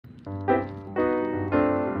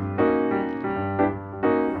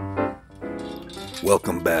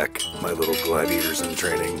Welcome back, my little gladiators in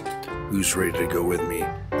training. Who's ready to go with me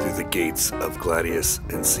through the gates of Gladius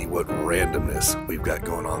and see what randomness we've got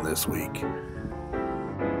going on this week?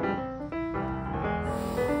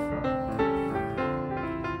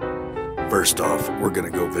 First off, we're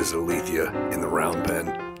going to go visit Alethea in the round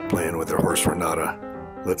pen, playing with her horse Renata.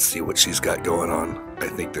 Let's see what she's got going on. I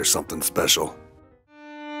think there's something special.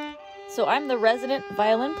 So I'm the resident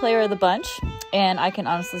violin player of the bunch, and I can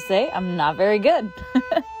honestly say I'm not very good.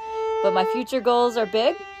 But my future goals are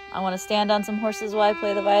big. I want to stand on some horses while I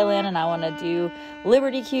play the violin, and I want to do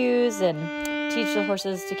liberty cues and teach the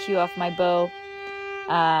horses to cue off my bow.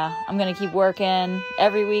 I'm going to keep working.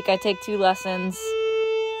 Every week I take 2 lessons.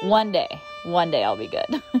 One day I'll be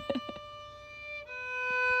good.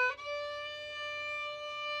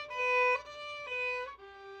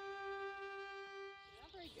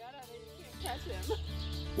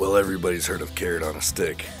 Well, everybody's heard of carrot on a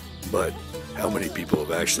stick, but how many people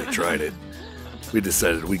have actually tried it? We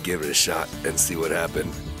decided we'd give it a shot and see what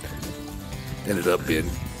happened. Ended up being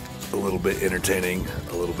a little bit entertaining,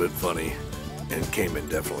 a little bit funny, and Cayman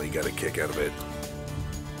definitely got a kick out of it.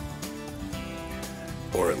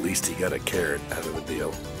 Or at least he got a carrot out of the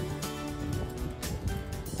deal.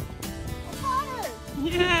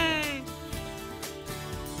 Yay!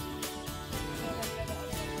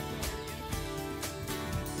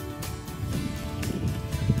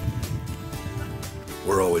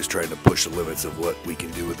 We're always trying to push the limits of what we can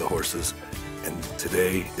do with the horses, and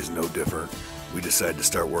today is no different. We decided to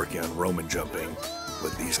start working on Roman jumping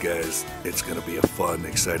with these guys. It's going to be a fun,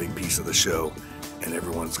 exciting piece of the show, and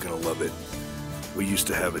everyone's going to love it. We used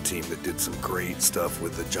to have a team that did some great stuff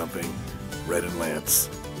with the jumping, Red and Lance.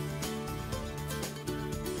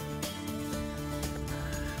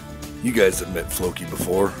 You guys have met Floki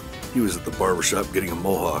before. He was at the barbershop getting a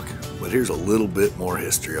mohawk, but here's a little bit more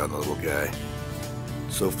history on the little guy.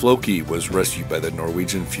 So Floki was rescued by the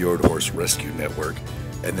Norwegian Fjord Horse Rescue Network,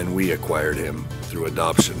 and then we acquired him through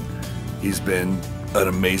adoption. He's been an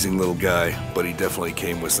amazing little guy, but he definitely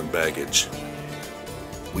came with some baggage.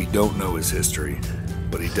 We don't know his history,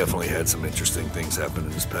 but he definitely had some interesting things happen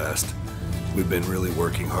in his past. We've been really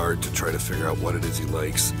working hard to try to figure out what it is he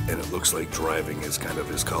likes, and it looks like driving is kind of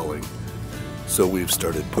his calling. So we've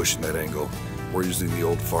started pushing that angle. We're using the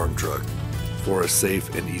old farm truck for a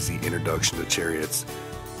safe and easy introduction to chariots.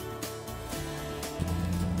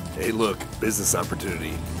 Hey look, business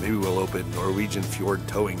opportunity. Maybe we'll open Norwegian Fjord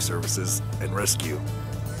towing services and rescue.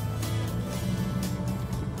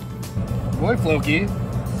 Boy, Floki.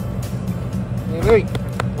 Hey,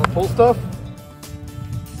 wanna pull stuff?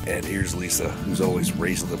 And here's Lisa, who's always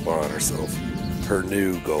raising the bar on herself. Her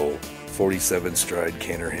new goal, 47 stride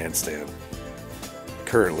canter handstand.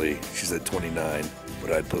 Currently, she's at 29,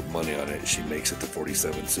 but I'd put money on it she makes it to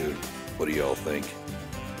 47 soon. What do y'all think?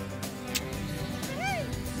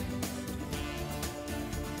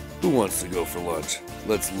 Who wants to go for lunch?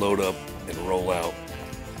 Let's load up and roll out.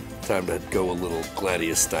 Time to go a little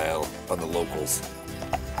Gladius style on the locals.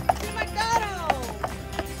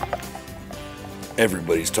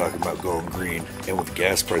 Everybody's talking about going green, and with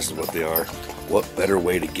gas prices what they are, what better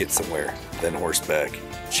way to get somewhere than horseback,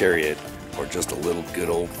 chariot, or just a little good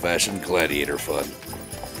old-fashioned gladiator fun.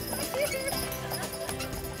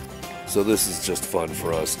 So this is just fun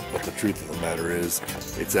for us, but the truth of the matter is,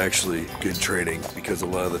 it's actually good training, because a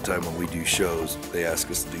lot of the time when we do shows, they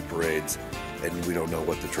ask us to do parades, and we don't know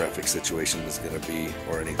what the traffic situation is going to be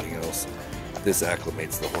or anything else. This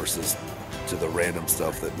acclimates the horses to the random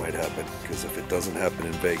stuff that might happen, because if it doesn't happen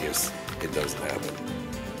in Vegas, it doesn't happen.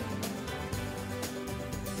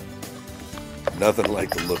 Nothing like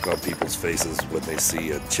the look on people's faces when they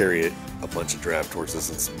see a chariot, a bunch of draft horses,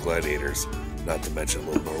 and some gladiators, not to mention a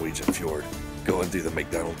little Norwegian Fjord, going through the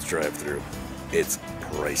McDonald's drive-thru. It's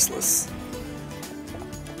priceless.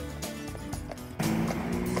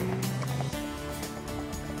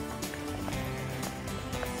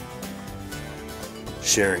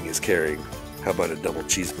 Sharing is caring. How about a double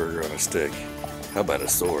cheeseburger on a stick? How about a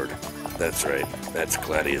sword? That's right, that's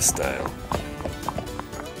Gladius style.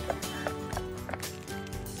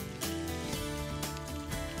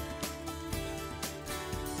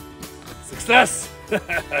 Success!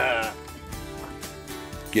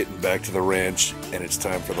 Getting back to the ranch, and it's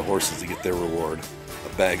time for the horses to get their reward.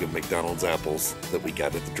 A bag of McDonald's apples that we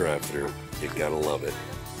got at the drive-thru. You gotta love it.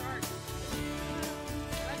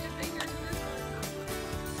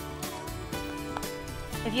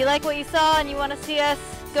 If you like what you saw and you want to see us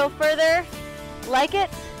go further, like it,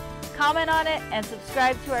 comment on it, and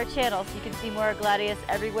subscribe to our channel so you can see more Gladius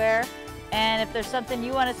everywhere. And if there's something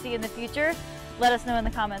you want to see in the future, let us know in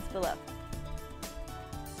the comments below.